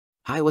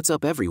Hi, what's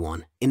up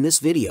everyone? In this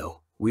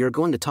video, we are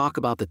going to talk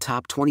about the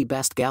top 20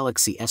 best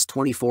Galaxy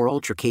S24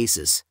 Ultra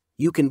cases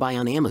you can buy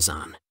on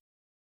Amazon.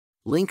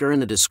 Link are in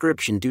the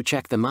description, do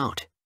check them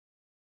out.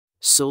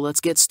 So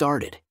let's get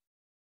started.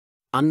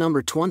 On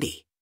number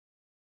 20.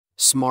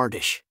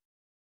 Smartish.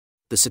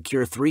 The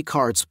secure 3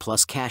 cards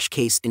plus cash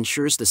case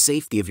ensures the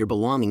safety of your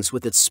belongings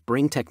with its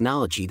spring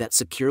technology that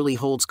securely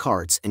holds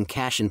cards and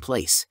cash in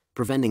place,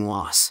 preventing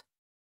loss.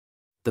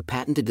 The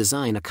patented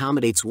design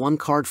accommodates 1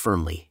 card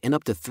firmly and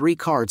up to 3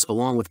 cards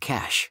along with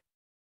cash.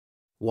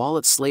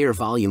 Wallet Slayer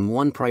Volume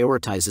 1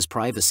 prioritizes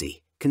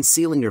privacy,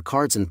 concealing your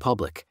cards in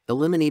public,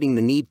 eliminating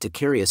the need to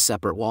carry a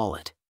separate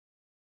wallet.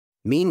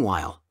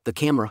 Meanwhile, the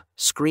camera,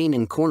 screen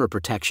and corner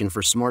protection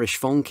for Smartish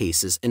phone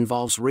cases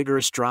involves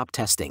rigorous drop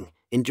testing,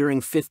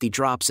 enduring 50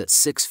 drops at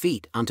 6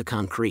 feet onto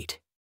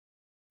concrete.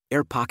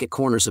 Air pocket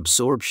corners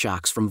absorb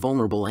shocks from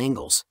vulnerable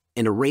angles,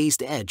 and a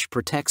raised edge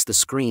protects the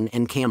screen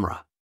and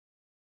camera.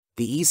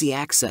 The easy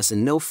access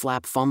and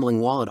no-flap fumbling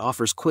wallet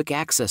offers quick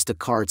access to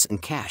cards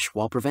and cash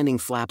while preventing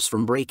flaps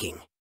from breaking.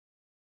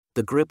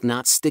 The grip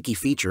not sticky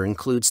feature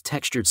includes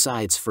textured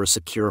sides for a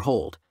secure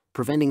hold,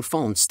 preventing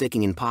phones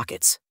sticking in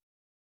pockets.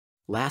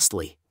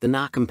 Lastly, the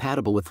not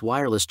compatible with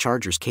wireless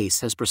chargers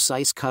case has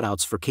precise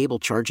cutouts for cable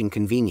charging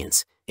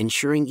convenience,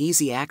 ensuring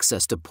easy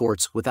access to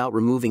ports without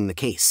removing the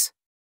case.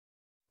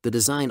 The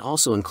design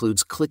also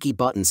includes clicky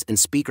buttons and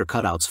speaker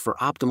cutouts for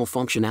optimal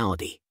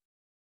functionality.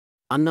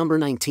 On number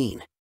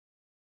 19.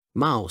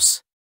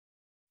 Mouse.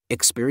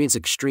 Experience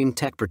extreme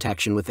tech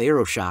protection with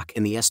AeroShock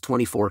in the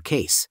S24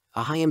 case,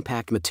 a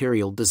high-impact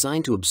material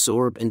designed to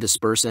absorb and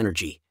disperse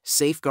energy,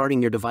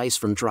 safeguarding your device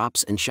from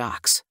drops and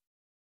shocks.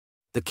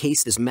 The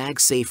case is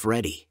MagSafe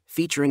ready,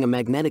 featuring a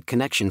magnetic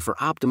connection for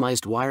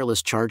optimized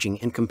wireless charging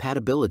and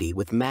compatibility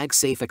with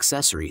MagSafe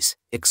accessories,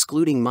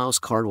 excluding mouse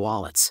card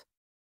wallets.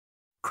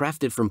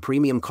 Crafted from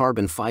premium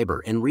carbon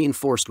fiber and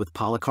reinforced with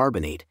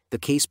polycarbonate, the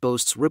case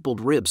boasts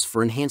rippled ribs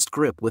for enhanced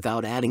grip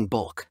without adding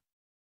bulk.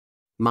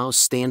 Mouse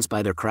stands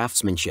by their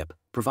craftsmanship,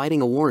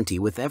 providing a warranty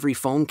with every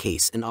phone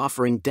case and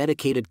offering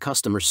dedicated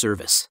customer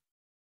service.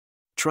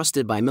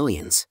 Trusted by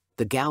millions,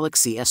 the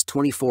Galaxy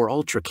S24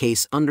 Ultra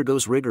case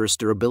undergoes rigorous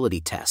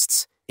durability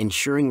tests,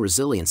 ensuring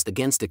resilience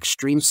against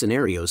extreme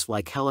scenarios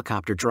like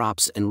helicopter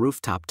drops and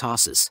rooftop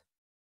tosses.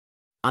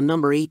 On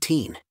number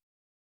 18.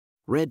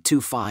 Red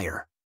 2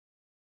 Fire.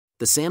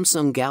 The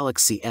Samsung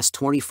Galaxy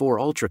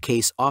S24 Ultra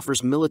case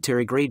offers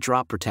military-grade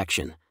drop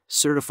protection,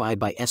 certified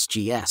by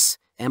SGS,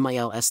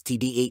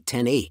 MIL-STD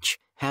 810H,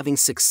 having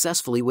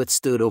successfully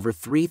withstood over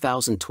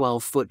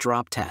 3,012-foot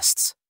drop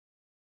tests.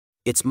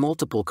 Its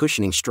multiple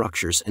cushioning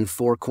structures and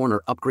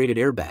 4-corner upgraded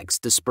airbags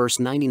disperse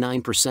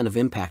 99% of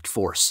impact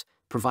force,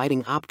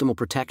 providing optimal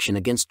protection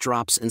against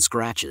drops and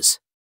scratches.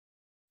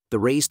 The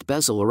raised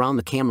bezel around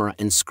the camera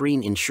and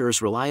screen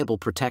ensures reliable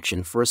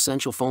protection for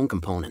essential phone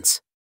components.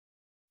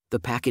 The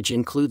package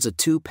includes a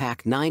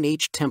 2-pack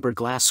 9H tempered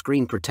glass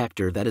screen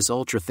protector that is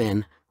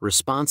ultra-thin,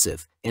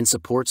 responsive, and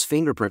supports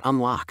fingerprint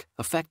unlock,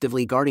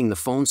 effectively guarding the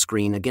phone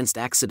screen against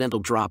accidental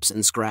drops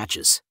and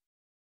scratches.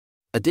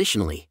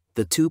 Additionally,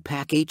 the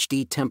 2-pack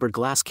HD tempered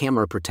glass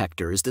camera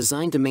protector is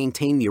designed to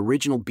maintain the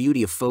original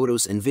beauty of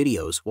photos and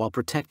videos while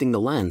protecting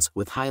the lens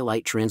with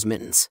highlight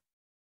transmittance.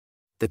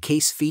 The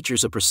case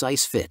features a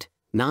precise fit,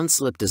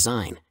 non-slip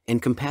design,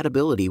 and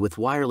compatibility with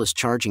wireless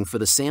charging for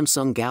the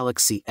Samsung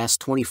Galaxy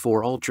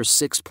S24 Ultra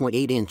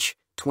 6.8-inch,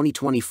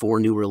 2024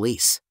 new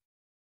release.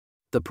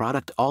 The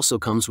product also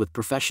comes with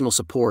professional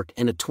support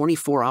and a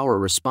 24-hour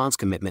response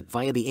commitment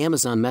via the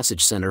Amazon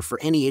Message Center for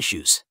any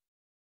issues.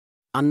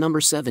 On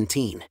number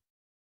 17.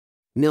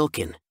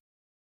 Nilkin.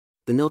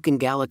 The Nilkin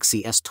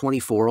Galaxy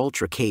S24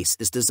 Ultra case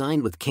is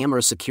designed with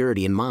camera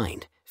security in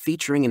mind,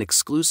 featuring an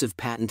exclusive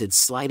patented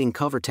sliding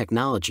cover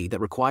technology that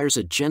requires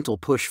a gentle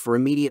push for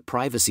immediate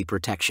privacy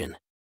protection.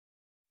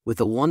 With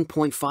a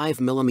 1.5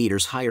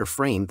 mm higher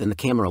frame than the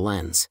camera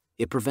lens,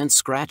 it prevents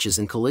scratches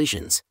and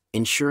collisions,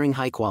 ensuring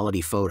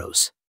high-quality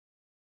photos.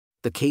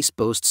 The case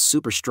boasts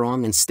super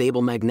strong and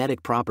stable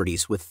magnetic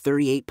properties with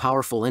 38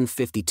 powerful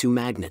N52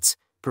 magnets,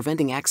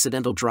 preventing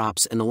accidental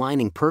drops and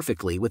aligning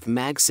perfectly with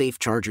MagSafe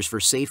chargers for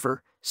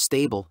safer,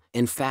 stable,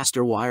 and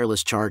faster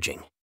wireless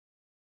charging.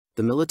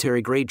 The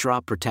military-grade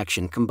drop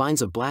protection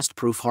combines a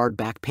blast-proof hard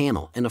back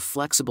panel and a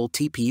flexible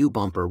TPU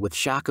bumper with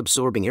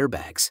shock-absorbing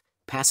airbags,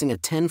 passing a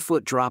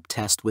 10-foot drop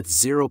test with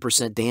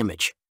 0%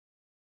 damage.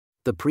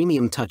 The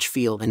premium touch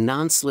feel and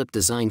non-slip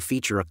design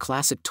feature a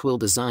classic twill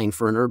design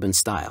for an urban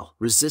style,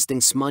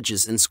 resisting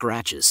smudges and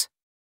scratches.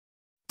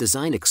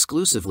 Designed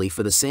exclusively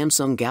for the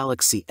Samsung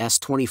Galaxy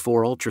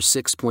S24 Ultra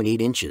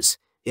 6.8 inches,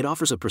 it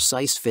offers a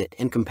precise fit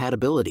and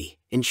compatibility,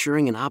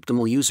 ensuring an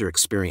optimal user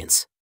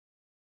experience.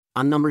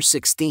 On number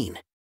 16.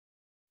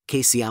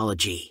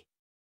 Caseology.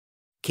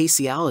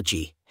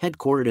 Caseology,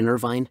 headquartered in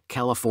Irvine,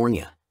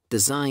 California,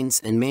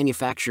 designs and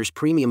manufactures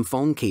premium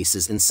phone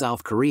cases in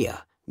South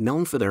Korea,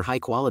 known for their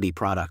high-quality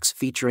products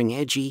featuring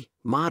edgy,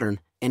 modern,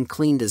 and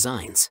clean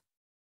designs.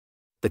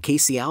 The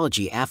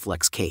Caseology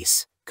Afflex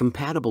case,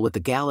 compatible with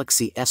the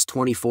Galaxy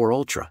S24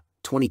 Ultra,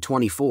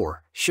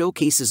 2024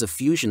 showcases a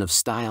fusion of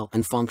style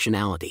and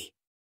functionality.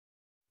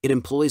 It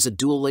employs a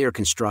dual-layer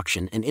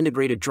construction and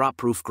integrated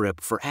drop-proof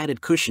grip for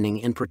added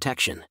cushioning and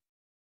protection.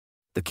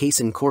 The case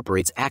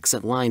incorporates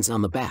accent lines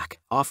on the back,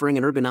 offering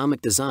an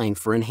ergonomic design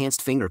for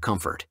enhanced finger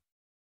comfort.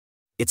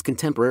 Its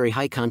contemporary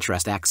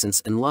high-contrast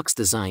accents and luxe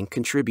design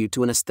contribute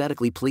to an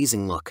aesthetically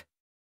pleasing look.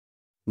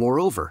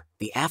 Moreover,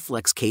 the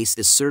Afflex case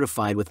is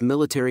certified with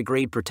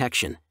military-grade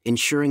protection,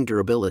 ensuring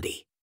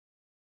durability.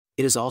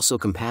 It is also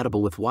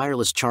compatible with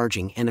wireless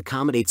charging and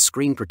accommodates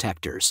screen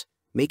protectors,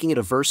 making it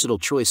a versatile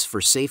choice for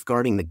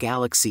safeguarding the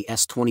Galaxy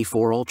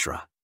S24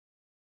 Ultra.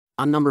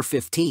 On number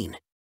 15.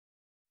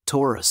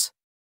 Taurus.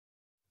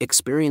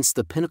 Experience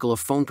the pinnacle of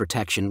phone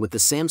protection with the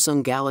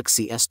Samsung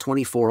Galaxy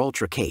S24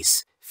 Ultra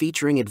case,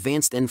 featuring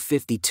advanced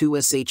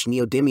N52SH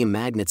neodymium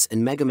magnets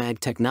and Megamag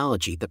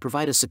technology that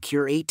provide a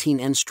secure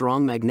 18N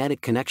strong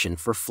magnetic connection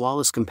for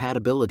flawless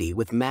compatibility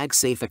with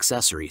MagSafe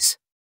accessories.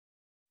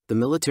 The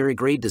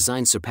military-grade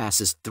design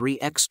surpasses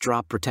 3x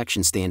drop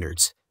protection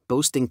standards,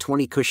 boasting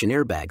 20 cushion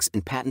airbags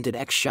and patented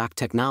X-Shock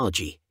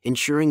technology,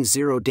 ensuring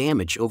zero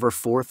damage over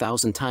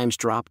 4,000 times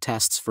drop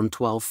tests from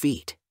 12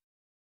 feet.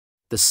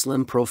 The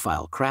slim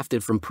profile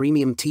crafted from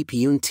premium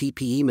TPU and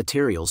TPE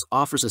materials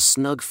offers a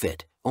snug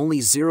fit, only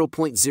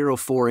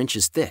 0.04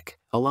 inches thick,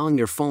 allowing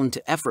your phone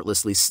to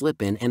effortlessly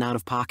slip in and out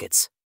of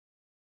pockets.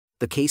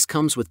 The case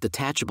comes with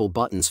detachable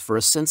buttons for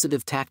a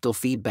sensitive tactile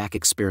feedback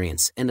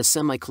experience and a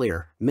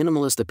semi-clear,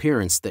 minimalist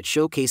appearance that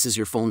showcases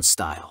your phone's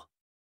style.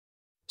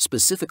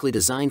 Specifically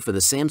designed for the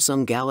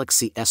Samsung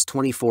Galaxy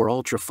S24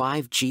 Ultra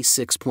 5G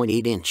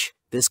 6.8-inch,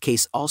 this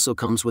case also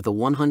comes with a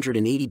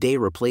 180-day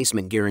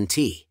replacement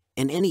guarantee,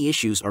 and any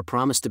issues are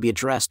promised to be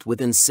addressed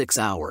within 6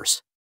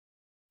 hours.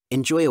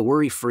 Enjoy a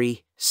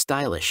worry-free,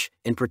 stylish,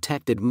 and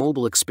protected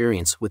mobile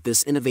experience with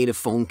this innovative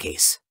phone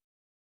case.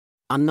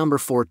 On number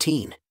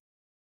 14.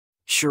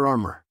 Sure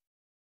Armor.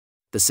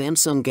 The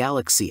Samsung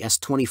Galaxy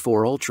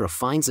S24 Ultra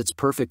finds its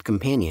perfect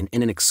companion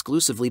in an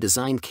exclusively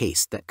designed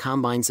case that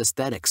combines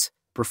aesthetics,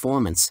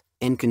 performance,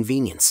 and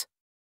convenience.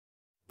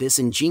 This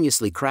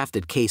ingeniously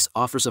crafted case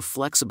offers a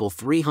flexible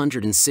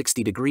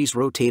 360 degrees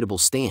rotatable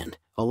stand,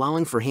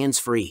 allowing for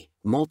hands-free,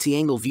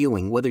 multi-angle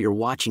viewing whether you're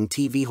watching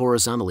TV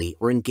horizontally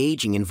or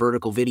engaging in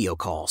vertical video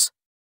calls.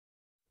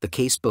 The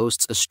case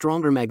boasts a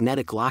stronger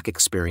magnetic lock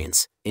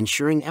experience,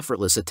 ensuring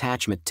effortless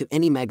attachment to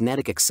any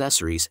magnetic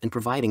accessories and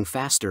providing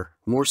faster,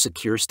 more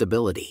secure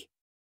stability.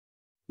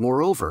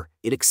 Moreover,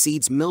 it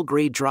exceeds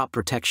mil-grade drop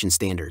protection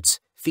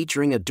standards,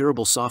 featuring a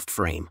durable soft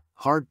frame,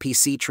 hard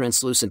PC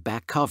translucent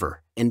back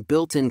cover, and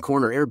built-in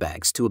corner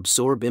airbags to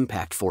absorb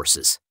impact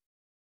forces.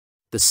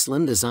 The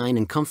slim design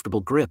and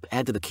comfortable grip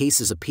add to the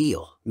case's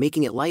appeal,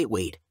 making it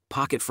lightweight,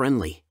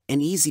 pocket-friendly,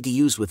 and easy to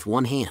use with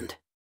one hand.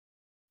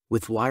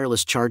 With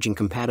wireless charging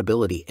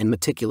compatibility and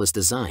meticulous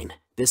design,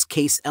 this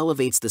case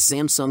elevates the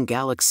Samsung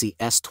Galaxy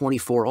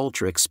S24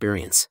 Ultra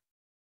experience.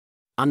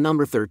 On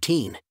number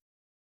 13.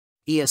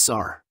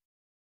 ESR.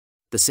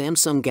 The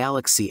Samsung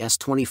Galaxy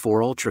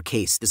S24 Ultra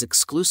case is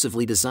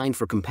exclusively designed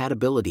for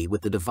compatibility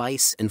with the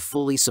device and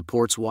fully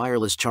supports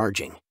wireless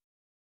charging.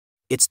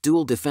 Its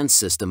dual defense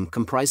system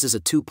comprises a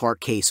two-part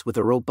case with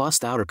a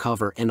robust outer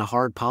cover and a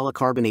hard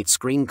polycarbonate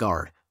screen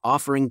guard,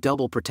 offering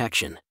double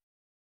protection.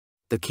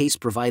 The case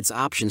provides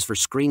options for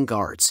screen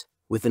guards,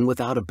 with and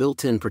without a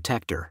built-in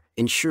protector,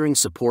 ensuring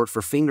support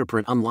for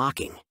fingerprint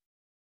unlocking.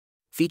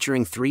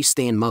 Featuring 3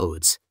 stand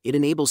modes, it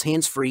enables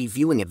hands-free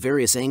viewing at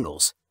various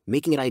angles,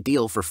 making it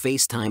ideal for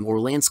FaceTime or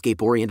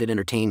landscape-oriented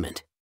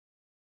entertainment.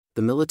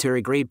 The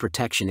military-grade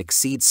protection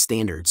exceeds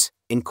standards,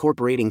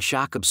 incorporating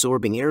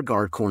shock-absorbing air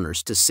guard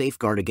corners to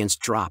safeguard against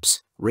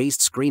drops,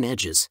 raised screen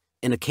edges,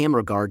 and a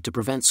camera guard to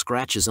prevent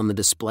scratches on the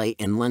display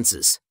and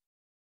lenses.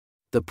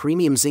 The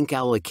premium zinc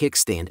alloy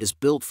kickstand is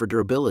built for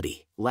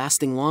durability,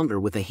 lasting longer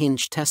with a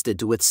hinge tested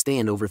to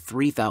withstand over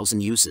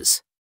 3,000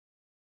 uses.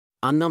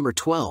 On number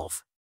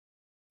 12.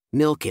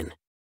 Nilkin.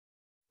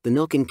 The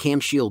Nilkin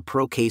Cam Shield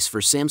Pro case for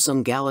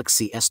Samsung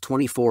Galaxy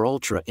S24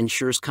 Ultra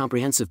ensures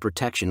comprehensive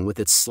protection with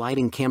its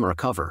sliding camera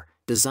cover,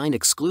 designed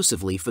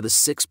exclusively for the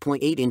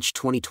 6.8-inch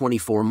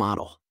 2024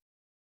 model.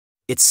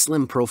 Its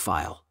slim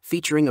profile,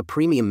 featuring a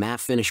premium matte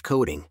finish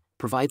coating,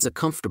 provides a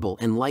comfortable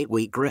and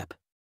lightweight grip.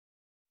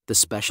 The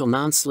special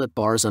non-slip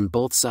bars on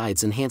both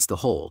sides enhance the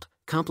hold,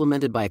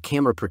 complemented by a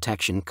camera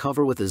protection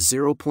cover with a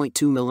 0.2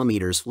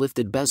 mm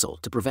lifted bezel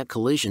to prevent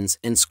collisions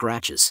and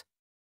scratches.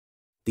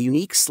 The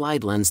unique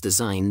slide lens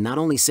design not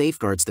only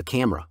safeguards the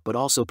camera but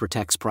also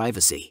protects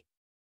privacy.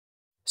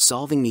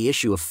 Solving the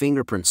issue of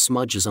fingerprint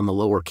smudges on the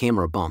lower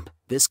camera bump,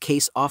 this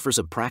case offers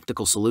a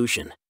practical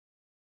solution.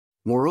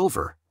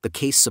 Moreover, the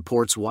case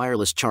supports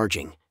wireless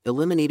charging,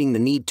 eliminating the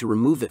need to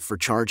remove it for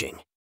charging.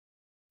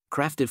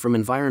 Crafted from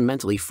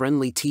environmentally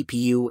friendly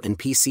TPU and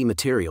PC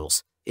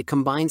materials, it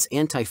combines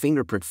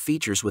anti-fingerprint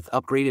features with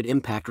upgraded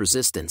impact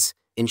resistance,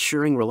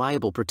 ensuring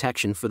reliable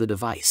protection for the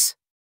device.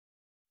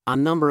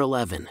 On number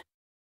 11.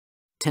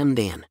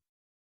 Temdan.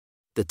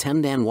 The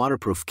Temdan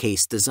waterproof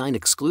case designed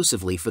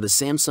exclusively for the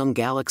Samsung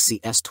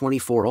Galaxy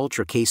S24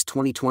 Ultra Case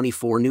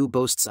 2024 new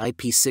boasts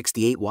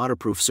IP68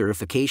 waterproof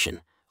certification,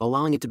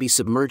 allowing it to be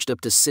submerged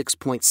up to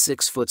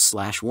 6.6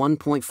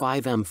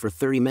 foot/1.5 m for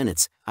 30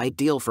 minutes,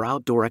 ideal for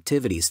outdoor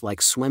activities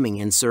like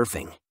swimming and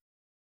surfing.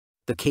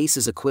 The case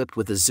is equipped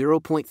with a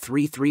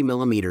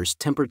 0.33mm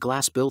tempered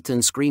glass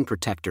built-in screen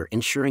protector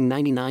ensuring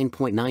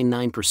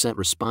 99.99%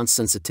 response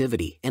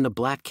sensitivity and a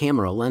black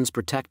camera lens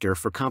protector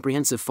for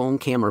comprehensive phone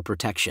camera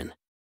protection.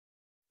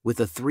 With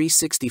a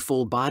 360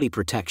 full body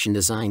protection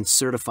design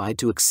certified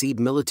to exceed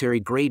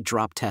military-grade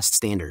drop test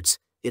standards,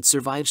 it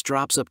survives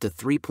drops up to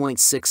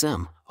 3.6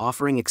 m,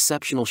 offering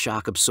exceptional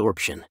shock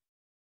absorption.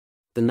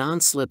 The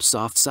non-slip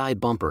soft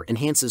side bumper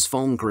enhances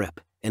phone grip,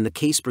 and the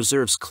case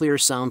preserves clear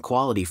sound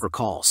quality for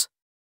calls.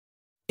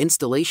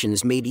 Installation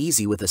is made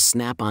easy with a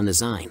snap-on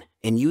design,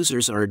 and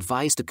users are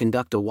advised to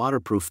conduct a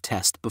waterproof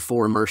test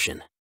before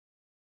immersion.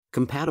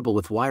 Compatible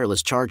with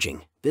wireless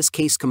charging, this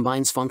case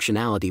combines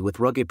functionality with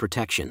rugged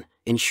protection,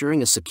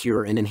 ensuring a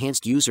secure and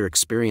enhanced user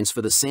experience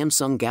for the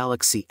Samsung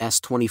Galaxy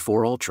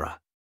S24 Ultra.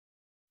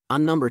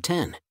 On number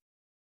 10.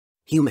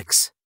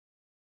 Humix.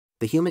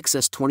 The Humix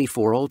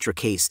S24 Ultra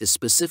case is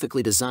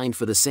specifically designed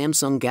for the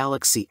Samsung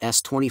Galaxy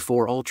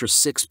S24 Ultra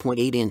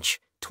 6.8-inch,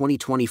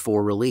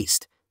 2024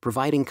 released,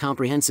 providing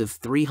comprehensive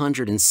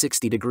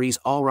 360 degrees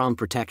all-round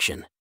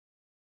protection.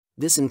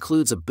 This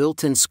includes a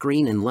built-in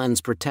screen and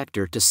lens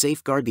protector to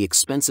safeguard the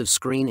expensive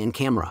screen and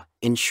camera,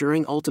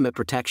 ensuring ultimate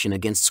protection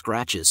against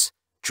scratches,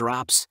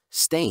 drops,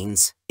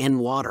 stains, and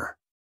water.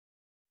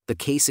 The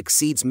case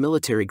exceeds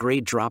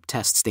military-grade drop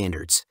test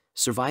standards,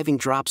 surviving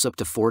drops up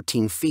to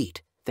 14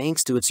 feet,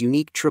 thanks to its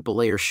unique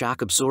triple-layer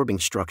shock-absorbing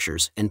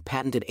structures and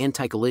patented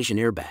anti-collision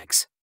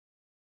airbags.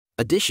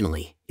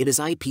 Additionally, it is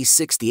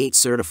IP68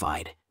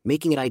 certified,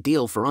 making it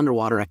ideal for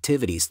underwater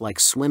activities like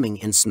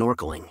swimming and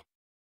snorkeling.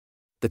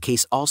 The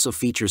case also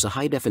features a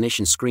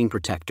high-definition screen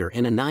protector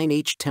and a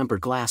 9H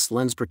tempered glass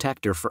lens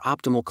protector for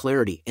optimal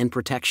clarity and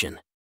protection.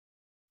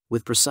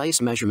 With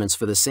precise measurements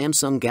for the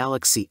Samsung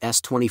Galaxy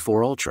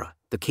S24 Ultra,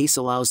 the case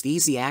allows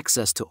easy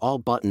access to all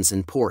buttons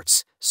and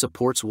ports,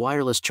 supports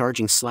wireless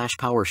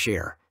charging/power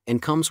share,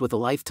 and comes with a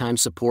lifetime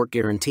support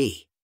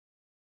guarantee.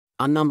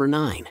 On number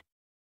 9.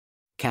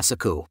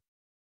 Casaco.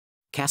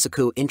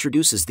 Casaco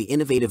introduces the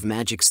innovative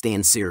Magic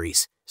Stand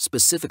series,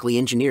 specifically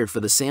engineered for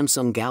the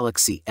Samsung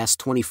Galaxy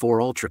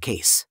S24 Ultra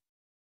case.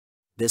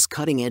 This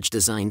cutting-edge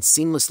design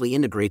seamlessly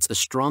integrates a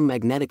strong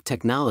magnetic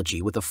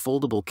technology with a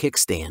foldable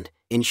kickstand,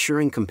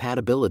 ensuring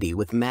compatibility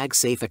with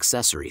MagSafe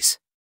accessories.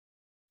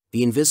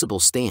 The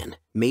invisible stand,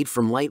 made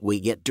from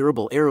lightweight yet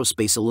durable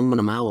aerospace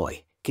aluminum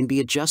alloy, can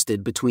be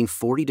adjusted between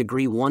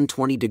 40°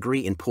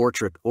 120° in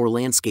portrait or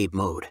landscape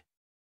mode.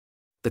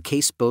 The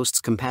case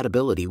boasts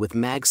compatibility with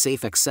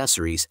MagSafe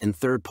accessories and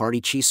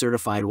third-party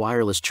Qi-certified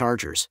wireless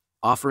chargers,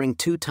 offering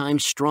 2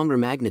 times stronger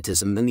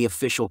magnetism than the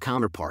official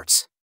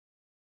counterparts.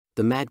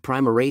 The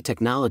Mag-Prime Array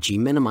technology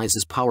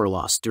minimizes power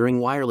loss during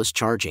wireless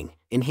charging,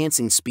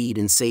 enhancing speed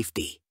and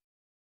safety.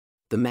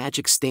 The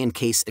Magic Stand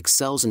case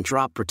excels in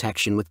drop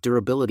protection with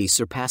durability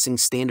surpassing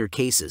standard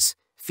cases,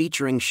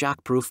 featuring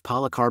shockproof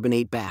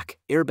polycarbonate back,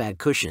 airbag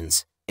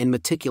cushions, and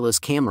meticulous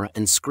camera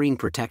and screen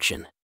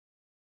protection.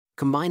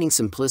 Combining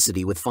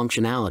simplicity with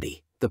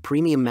functionality, the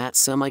premium matte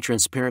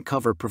semi-transparent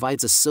cover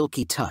provides a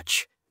silky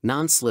touch,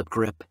 non-slip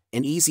grip,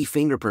 and easy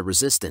fingerprint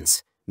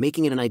resistance,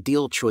 making it an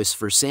ideal choice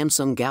for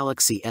Samsung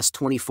Galaxy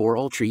S24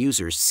 Ultra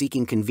users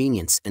seeking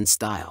convenience and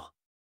style.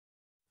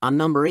 On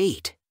number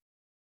 8.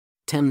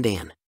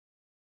 Temdan.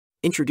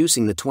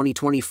 Introducing the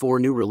 2024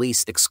 new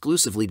release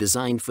exclusively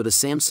designed for the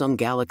Samsung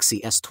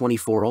Galaxy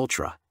S24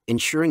 Ultra,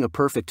 ensuring a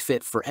perfect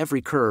fit for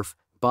every curve,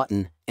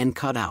 button, and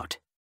cutout.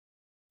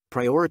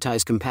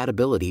 Prioritize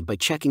compatibility by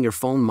checking your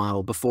phone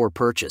model before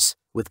purchase,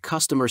 with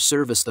customer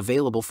service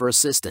available for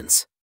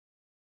assistance.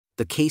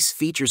 The case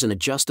features an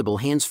adjustable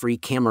hands-free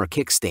camera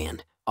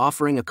kickstand,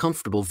 offering a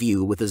comfortable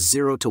view with a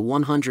 0 to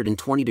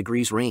 120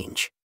 degrees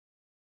range.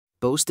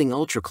 Boasting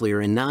ultra-clear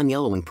and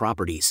non-yellowing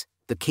properties,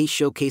 the case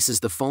showcases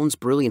the phone's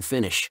brilliant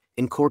finish,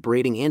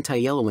 incorporating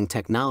anti-yellowing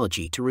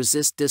technology to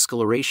resist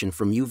discoloration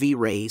from UV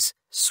rays,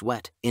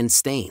 sweat, and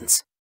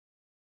stains.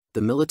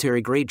 The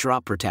military-grade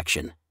drop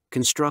protection,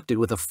 constructed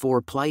with a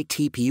 4-ply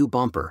TPU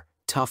bumper,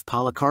 tough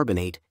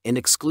polycarbonate, and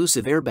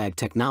exclusive airbag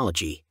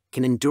technology,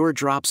 can endure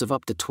drops of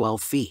up to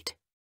 12 feet.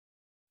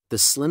 The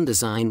slim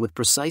design with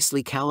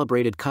precisely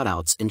calibrated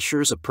cutouts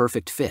ensures a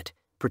perfect fit,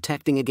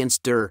 protecting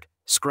against dirt,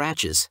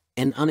 scratches,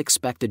 and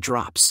unexpected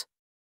drops.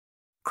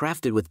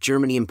 Crafted with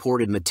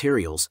Germany-imported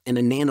materials and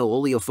a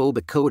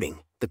nano-oleophobic coating,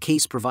 the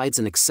case provides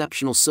an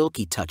exceptional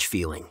silky touch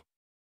feeling.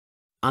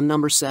 On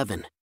number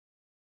 7.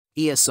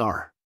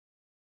 ESR.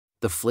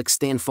 The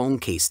FlickStand phone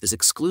case is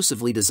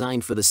exclusively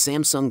designed for the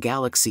Samsung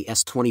Galaxy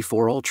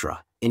S24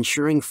 Ultra,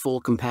 ensuring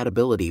full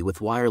compatibility with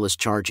wireless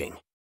charging.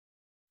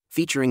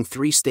 Featuring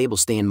 3 stable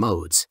stand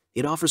modes,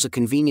 it offers a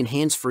convenient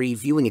hands-free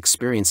viewing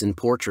experience in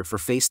portrait for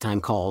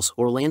FaceTime calls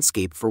or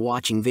landscape for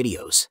watching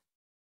videos.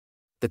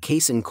 The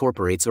case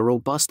incorporates a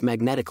robust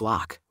magnetic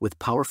lock, with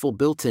powerful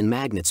built-in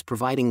magnets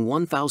providing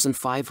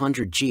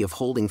 1,500 G of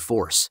holding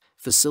force,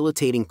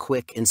 facilitating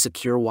quick and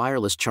secure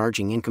wireless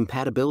charging and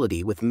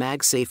compatibility with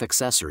MagSafe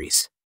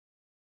accessories.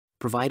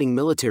 Providing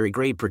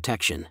military-grade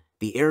protection,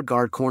 the air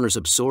guard corners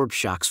absorb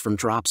shocks from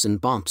drops and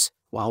bumps,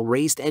 while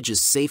raised edges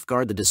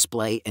safeguard the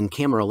display and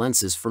camera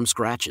lenses from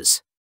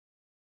scratches.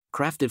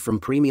 Crafted from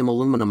premium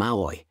aluminum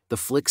alloy, the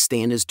Flick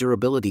stand is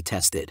durability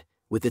tested,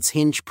 with its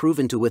hinge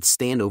proven to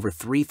withstand over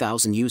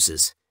 3,000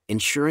 uses,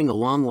 ensuring a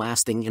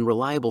long-lasting and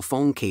reliable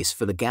phone case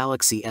for the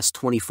Galaxy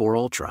S24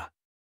 Ultra.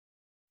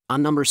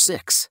 On number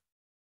 6.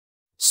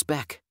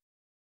 Spec.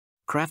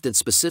 Crafted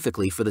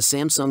specifically for the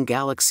Samsung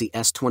Galaxy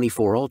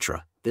S24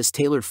 Ultra, this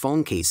tailored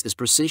phone case is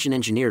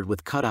precision-engineered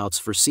with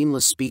cutouts for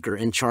seamless speaker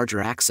and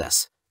charger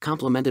access,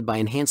 complemented by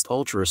enhanced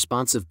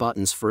ultra-responsive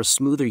buttons for a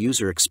smoother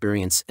user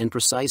experience and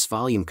precise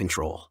volume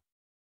control.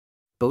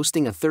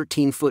 Boasting a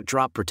 13-foot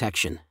drop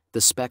protection,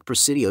 the Spec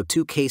Presidio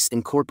 2 case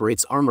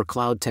incorporates Armor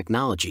Cloud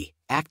technology,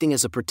 acting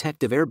as a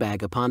protective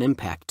airbag upon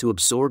impact to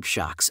absorb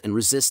shocks and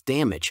resist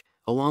damage,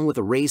 along with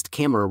a raised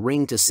camera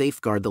ring to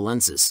safeguard the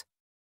lenses.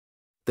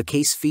 The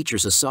case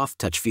features a soft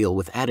touch feel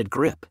with added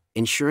grip,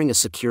 ensuring a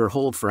secure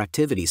hold for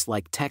activities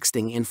like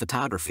texting and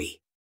photography.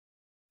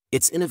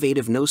 Its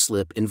innovative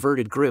no-slip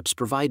inverted grips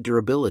provide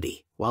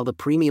durability, while the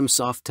premium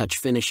soft touch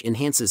finish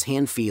enhances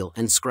hand feel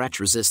and scratch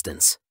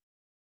resistance.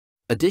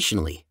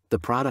 Additionally, the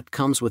product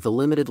comes with a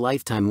limited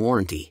lifetime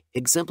warranty,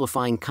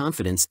 exemplifying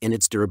confidence in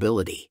its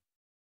durability.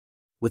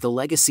 With a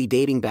legacy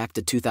dating back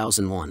to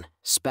 2001,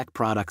 Spec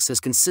Products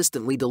has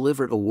consistently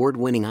delivered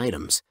award-winning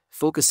items,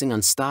 focusing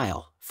on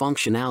style,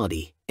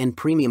 functionality, and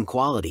premium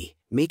quality,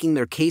 making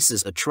their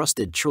cases a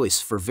trusted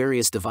choice for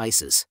various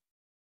devices.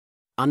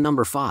 On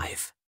number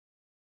 5.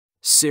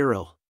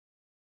 Cyril.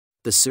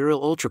 The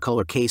Cyril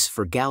Ultracolor case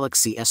for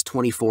Galaxy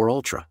S24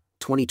 Ultra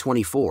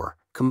 2024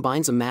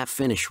 combines a matte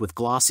finish with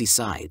glossy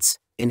sides,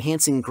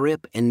 enhancing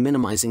grip and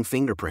minimizing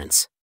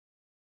fingerprints.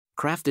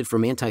 Crafted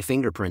from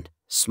anti-fingerprint,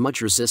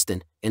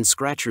 smudge-resistant, and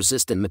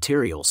scratch-resistant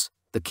materials,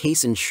 the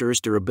case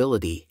ensures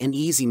durability and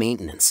easy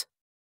maintenance.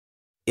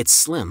 Its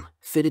slim,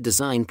 fitted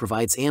design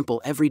provides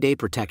ample everyday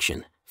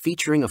protection,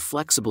 featuring a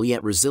flexible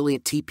yet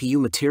resilient TPU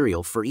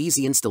material for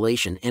easy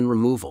installation and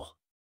removal.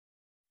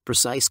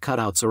 Precise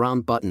cutouts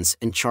around buttons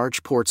and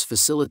charge ports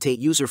facilitate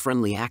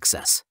user-friendly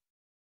access.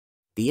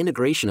 The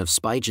integration of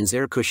Spigen's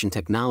air cushion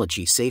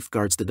technology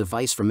safeguards the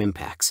device from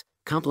impacts,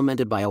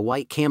 complemented by a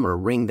white camera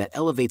ring that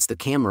elevates the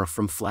camera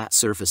from flat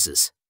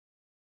surfaces.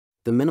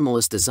 The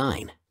minimalist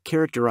design,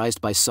 characterized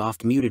by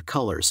soft muted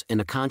colors and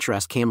a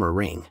contrast camera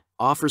ring,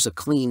 offers a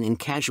clean and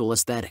casual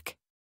aesthetic.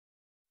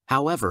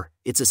 However,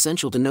 it's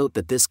essential to note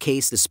that this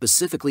case is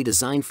specifically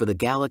designed for the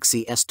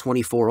Galaxy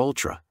S24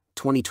 Ultra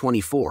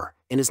 2024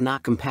 and is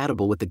not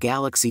compatible with the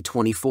Galaxy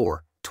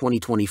 24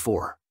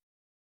 2024.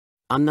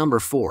 On number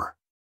 4.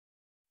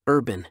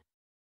 Urban.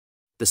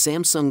 The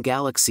Samsung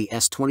Galaxy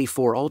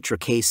S24 Ultra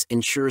case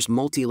ensures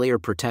multi-layer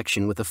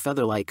protection with a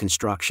featherlight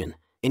construction,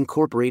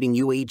 incorporating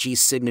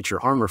UAG's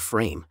signature armor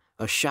frame,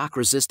 a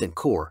shock-resistant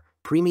core,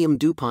 premium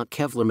DuPont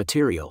Kevlar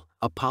material,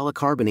 a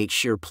polycarbonate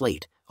shear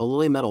plate,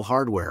 alloy metal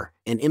hardware,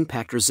 and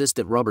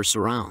impact-resistant rubber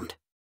surround.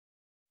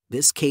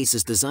 This case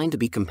is designed to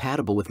be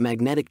compatible with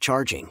magnetic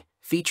charging,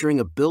 featuring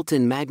a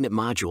built-in magnet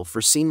module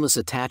for seamless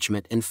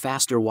attachment and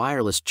faster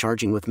wireless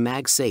charging with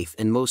MagSafe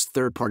and most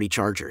third-party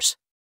chargers.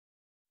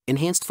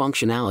 Enhanced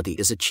functionality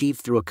is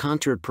achieved through a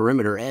contoured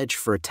perimeter edge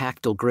for a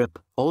tactile grip,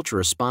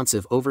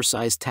 ultra-responsive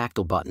oversized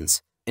tactile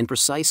buttons, and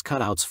precise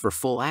cutouts for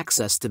full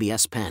access to the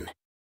S Pen.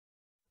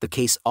 The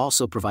case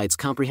also provides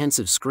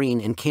comprehensive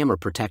screen and camera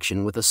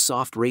protection with a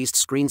soft raised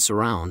screen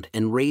surround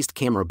and raised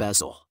camera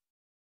bezel.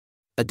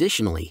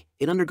 Additionally,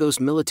 it undergoes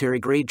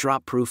military-grade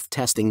drop-proof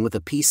testing with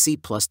a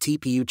PC plus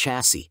TPU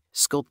chassis,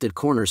 sculpted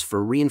corners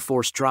for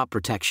reinforced drop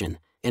protection,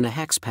 and a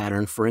hex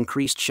pattern for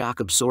increased shock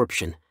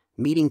absorption,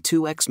 meeting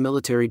 2x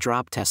military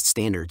drop test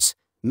standards,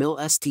 MIL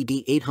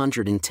STD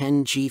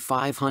 810G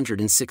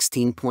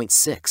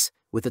 516.6,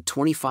 with a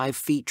 25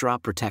 feet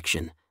drop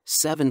protection,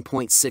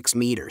 7.6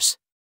 meters.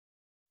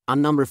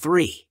 On number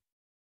 3.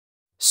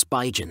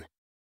 Spigen.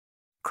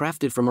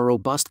 Crafted from a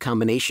robust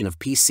combination of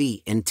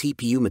PC and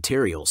TPU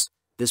materials,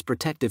 this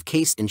protective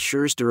case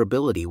ensures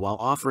durability while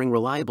offering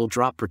reliable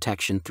drop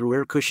protection through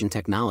air cushion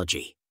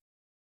technology.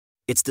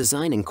 Its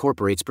design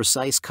incorporates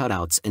precise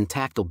cutouts and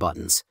tactile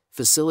buttons,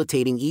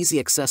 facilitating easy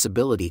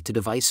accessibility to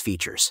device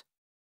features.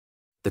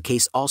 The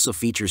case also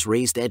features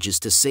raised edges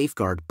to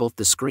safeguard both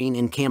the screen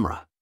and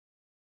camera.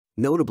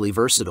 Notably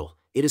versatile,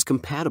 it is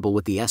compatible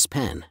with the S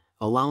Pen,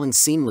 allowing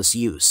seamless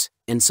use,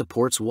 and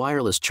supports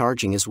wireless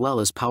charging as well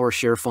as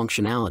PowerShare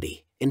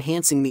functionality,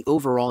 enhancing the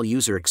overall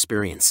user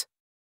experience.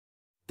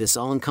 This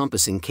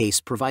all-encompassing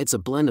case provides a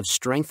blend of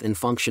strength and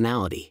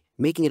functionality,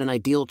 making it an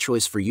ideal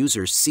choice for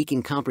users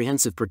seeking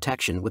comprehensive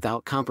protection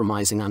without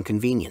compromising on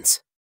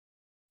convenience.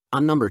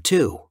 On number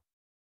 2.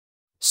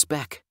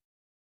 Spec.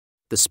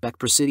 The Spec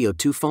Presidio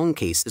 2 phone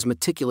case is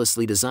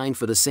meticulously designed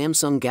for the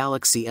Samsung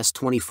Galaxy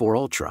S24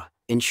 Ultra,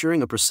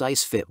 ensuring a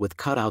precise fit with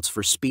cutouts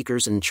for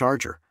speakers and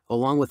charger,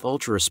 along with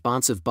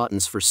ultra-responsive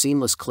buttons for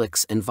seamless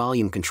clicks and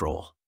volume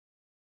control.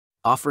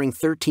 Offering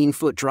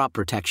 13-foot drop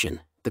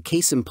protection, the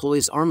case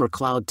employs Armor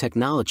Cloud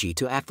technology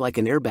to act like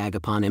an airbag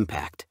upon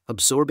impact,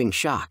 absorbing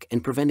shock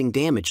and preventing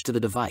damage to the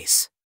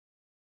device.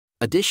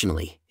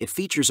 Additionally, it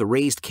features a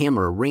raised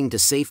camera ring to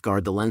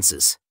safeguard the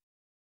lenses.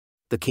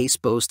 The case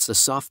boasts a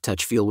soft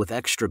touch feel with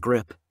extra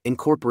grip,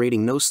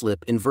 incorporating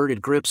no-slip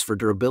inverted grips for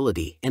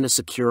durability and a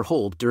secure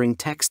hold during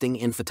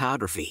texting and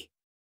photography.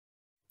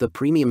 The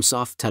premium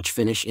soft touch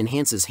finish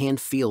enhances hand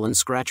feel and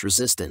scratch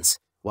resistance,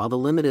 while the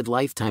limited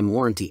lifetime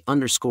warranty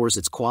underscores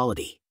its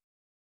quality.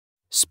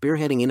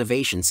 Spearheading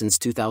innovation since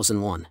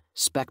 2001,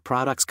 Spec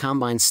Products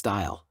combines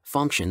style,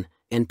 function,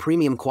 and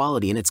premium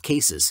quality in its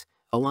cases,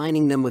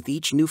 aligning them with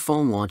each new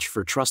phone launch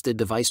for trusted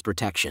device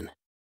protection.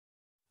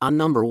 On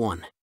number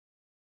 1.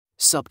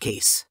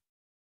 Subcase.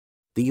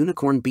 The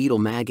Unicorn Beetle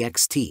Mag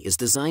XT is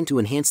designed to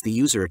enhance the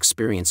user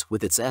experience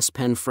with its S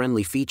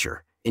Pen-friendly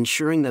feature,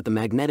 ensuring that the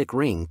magnetic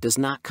ring does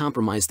not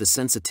compromise the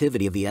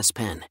sensitivity of the S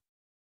Pen.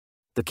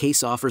 The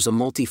case offers a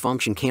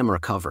multi-function camera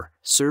cover,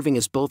 serving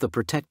as both a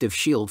protective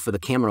shield for the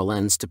camera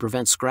lens to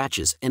prevent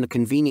scratches and a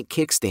convenient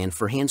kickstand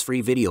for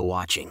hands-free video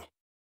watching.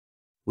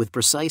 With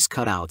precise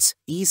cutouts,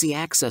 easy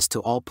access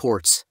to all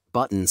ports,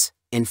 buttons,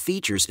 and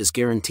features is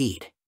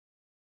guaranteed.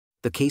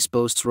 The case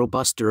boasts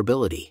robust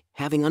durability,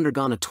 having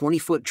undergone a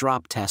 20-foot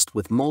drop test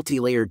with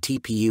multi-layered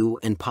TPU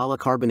and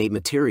polycarbonate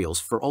materials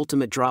for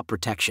ultimate drop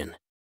protection.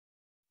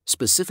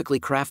 Specifically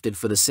crafted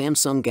for the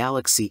Samsung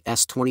Galaxy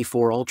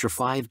S24 Ultra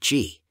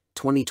 5G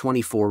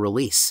 2024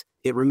 release,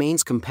 it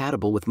remains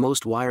compatible with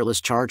most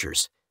wireless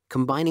chargers,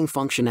 combining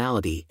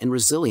functionality and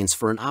resilience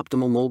for an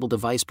optimal mobile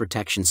device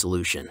protection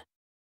solution.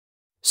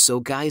 So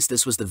guys,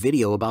 this was the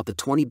video about the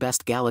 20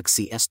 best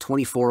Galaxy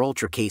S24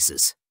 Ultra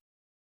cases.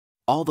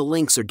 All the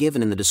links are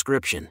given in the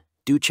description,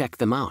 do check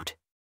them out.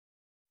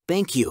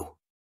 Thank you.